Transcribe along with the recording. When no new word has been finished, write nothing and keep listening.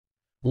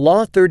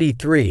Law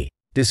 33.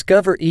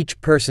 Discover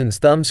each person's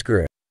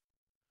thumbscrew.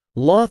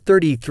 Law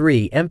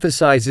 33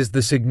 emphasizes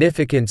the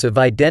significance of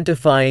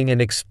identifying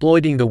and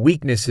exploiting the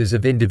weaknesses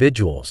of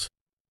individuals.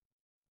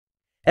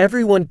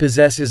 Everyone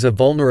possesses a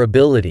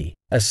vulnerability,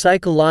 a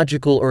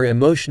psychological or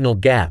emotional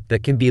gap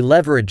that can be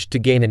leveraged to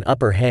gain an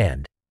upper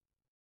hand.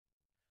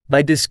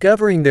 By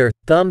discovering their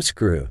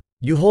thumbscrew,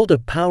 you hold a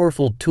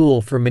powerful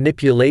tool for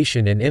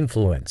manipulation and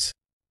influence.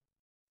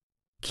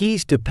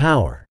 Keys to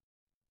power.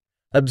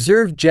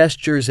 Observe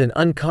gestures and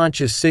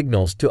unconscious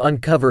signals to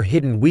uncover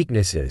hidden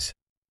weaknesses.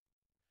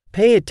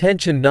 Pay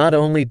attention not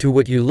only to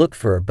what you look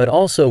for but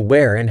also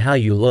where and how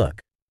you look.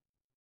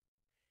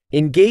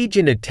 Engage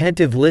in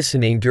attentive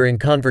listening during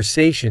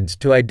conversations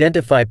to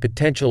identify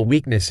potential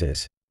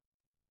weaknesses.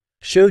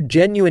 Show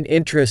genuine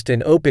interest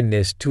and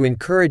openness to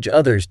encourage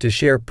others to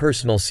share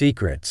personal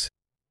secrets.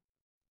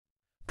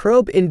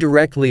 Probe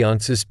indirectly on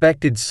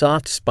suspected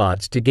soft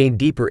spots to gain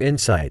deeper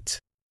insights.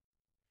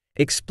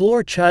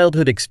 Explore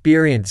childhood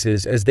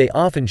experiences as they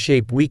often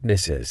shape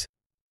weaknesses.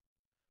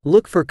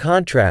 Look for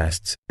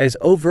contrasts, as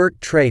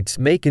overt traits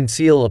may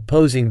conceal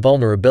opposing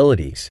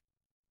vulnerabilities.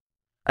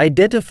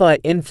 Identify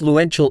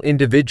influential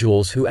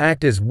individuals who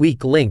act as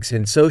weak links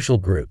in social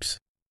groups.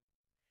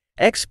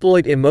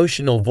 Exploit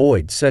emotional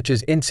voids such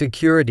as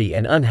insecurity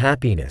and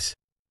unhappiness.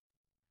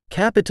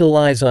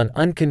 Capitalize on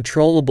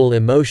uncontrollable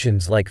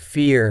emotions like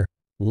fear,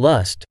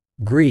 lust,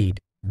 greed,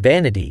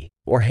 vanity,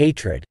 or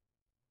hatred.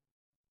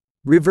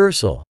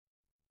 Reversal.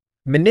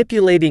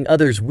 Manipulating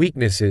others'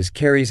 weaknesses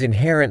carries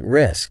inherent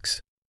risks.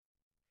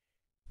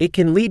 It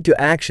can lead to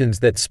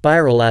actions that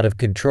spiral out of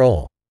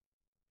control.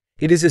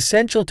 It is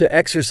essential to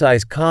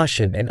exercise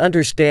caution and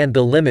understand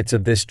the limits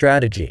of this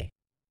strategy.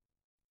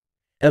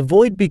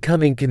 Avoid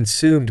becoming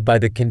consumed by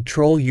the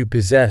control you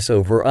possess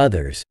over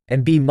others,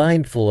 and be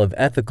mindful of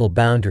ethical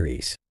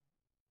boundaries.